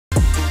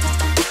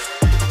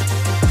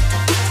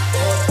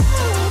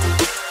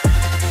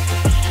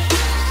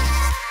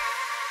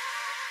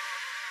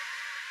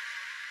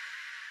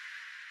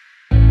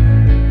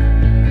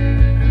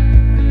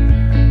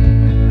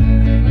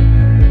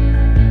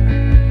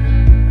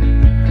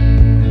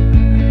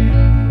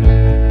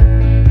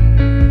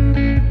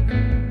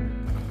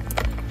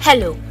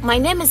My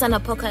name is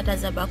Anapoka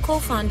Dazabra,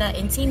 co-founder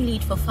and team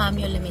lead for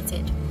Farmio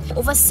Limited.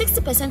 Over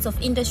 60%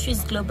 of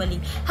industries globally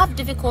have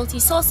difficulty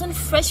sourcing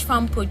fresh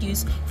farm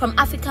produce from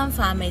African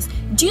farmers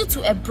due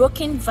to a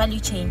broken value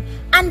chain,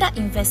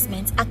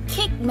 underinvestment,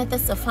 archaic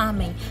methods of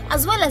farming,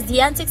 as well as the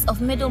antics of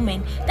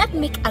middlemen that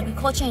make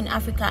agriculture in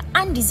Africa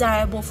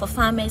undesirable for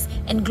farmers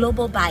and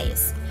global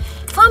buyers.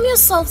 Farmio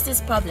solves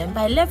this problem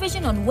by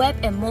leveraging on web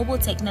and mobile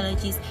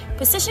technologies,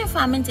 precision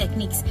farming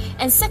techniques,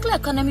 and circular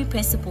economy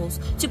principles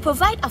to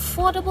provide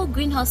affordable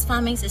greenhouse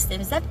farming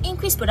systems that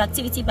increase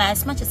productivity by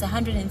as much as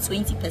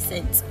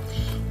 120%.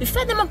 We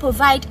furthermore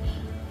provide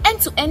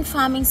end-to-end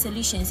farming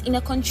solutions in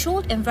a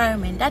controlled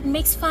environment that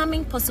makes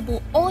farming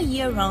possible all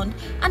year round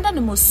under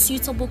the most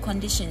suitable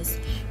conditions.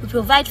 We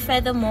provide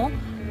furthermore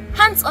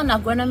hands-on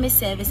agronomist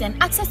service and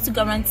access to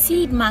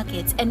guaranteed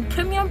markets and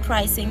premium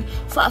pricing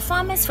for our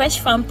farmers' fresh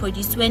farm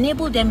produce to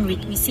enable them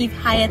receive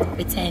higher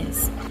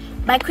returns.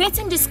 By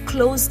creating this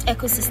closed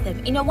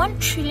ecosystem in a $1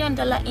 trillion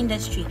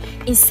industry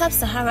in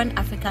sub-Saharan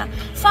Africa,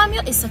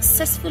 Farmio is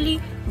successfully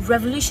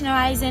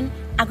revolutionizing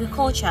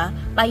agriculture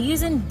by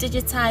using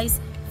digitized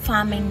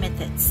farming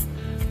methods.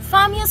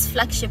 Farmio's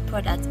flagship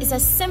product is a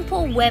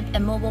simple web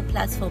and mobile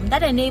platform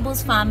that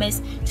enables farmers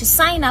to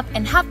sign up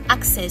and have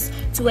access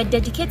to a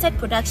dedicated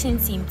production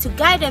team to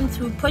guide them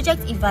through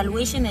project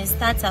evaluation and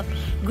startup,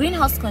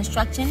 greenhouse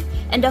construction,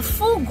 and the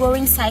full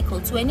growing cycle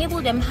to enable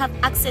them have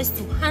access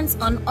to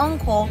hands-on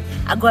on-call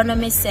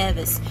agronomist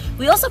service.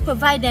 We also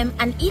provide them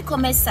an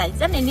e-commerce site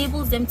that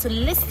enables them to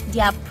list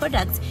their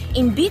products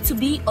in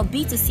B2B or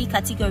B2C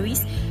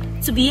categories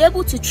to be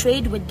able to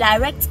trade with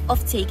direct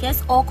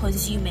off-takers or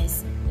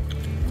consumers.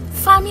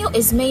 Farmio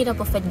is made up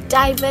of a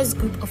diverse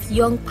group of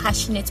young,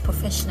 passionate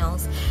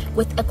professionals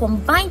with a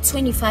combined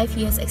 25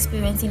 years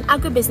experience in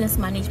agribusiness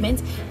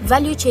management,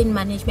 value chain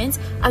management,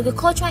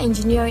 agricultural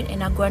engineering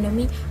and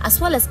agronomy, as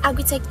well as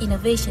agri-tech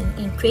innovation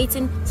in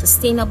creating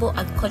sustainable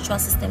agricultural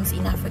systems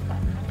in Africa.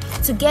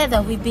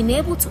 Together, we've been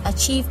able to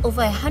achieve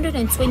over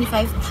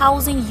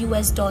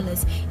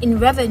 $125,000 in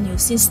revenue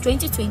since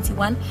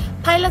 2021,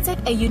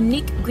 piloted a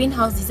unique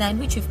greenhouse design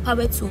which we've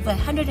powered to over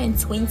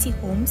 120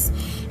 homes,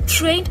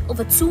 trained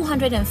over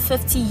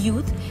 250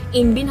 youth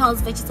in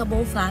greenhouse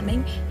vegetable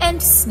farming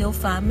and snail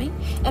farming,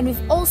 and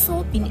we've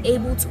also been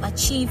able to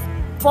achieve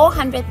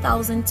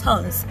 400,000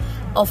 tons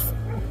of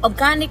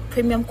organic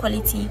premium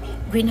quality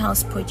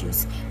greenhouse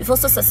produce. We've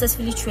also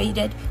successfully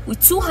traded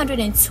with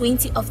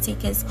 220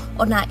 off-takers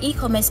on our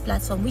e-commerce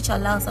platform, which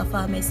allows our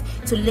farmers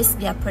to list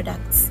their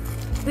products.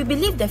 We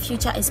believe the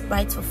future is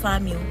bright for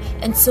Farmio,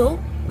 and so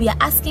we are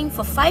asking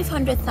for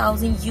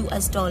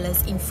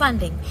 $500,000 in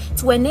funding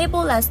to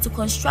enable us to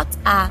construct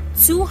our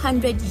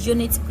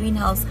 200-unit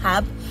greenhouse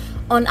hub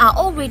on our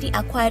already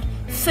acquired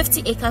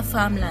 50-acre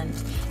farmland.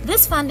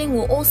 This funding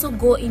will also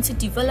go into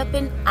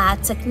developing our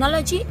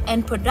technology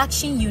and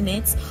production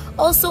units,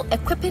 also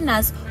equipping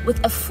us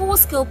with a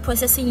full-scale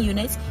processing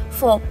unit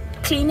for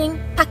cleaning,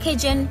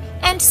 packaging,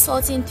 and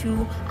sorting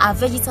through our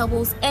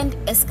vegetables and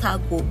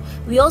escargot.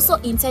 We also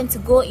intend to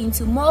go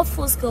into more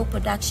full-scale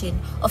production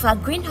of our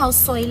greenhouse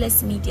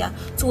soilless media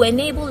to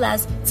enable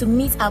us to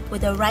meet up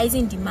with the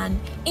rising demand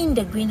in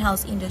the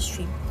greenhouse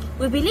industry.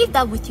 We believe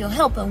that with your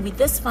help and with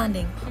this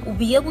funding, we'll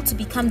be able to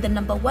become the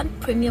 #1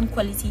 premium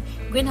quality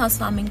greenhouse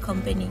farming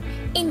company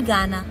in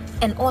Ghana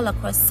and all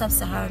across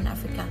sub-Saharan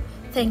Africa.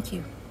 Thank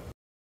you.